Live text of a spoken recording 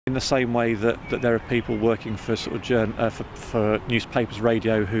In the same way that there are people working for sort of for newspapers,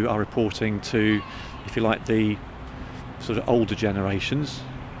 radio, who are reporting to, if you like, the sort of older generations,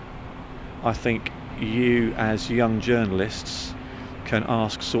 I think you as young journalists can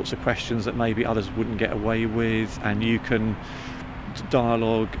ask sorts of questions that maybe others wouldn't get away with, and you can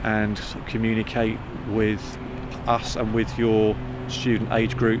dialogue and sort of communicate with us and with your student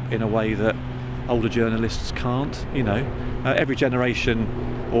age group in a way that older journalists can't. You know, every generation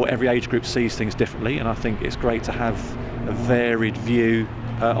or every age group sees things differently, and I think it's great to have a varied view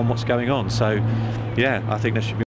on what's going on. So yeah, I think there should be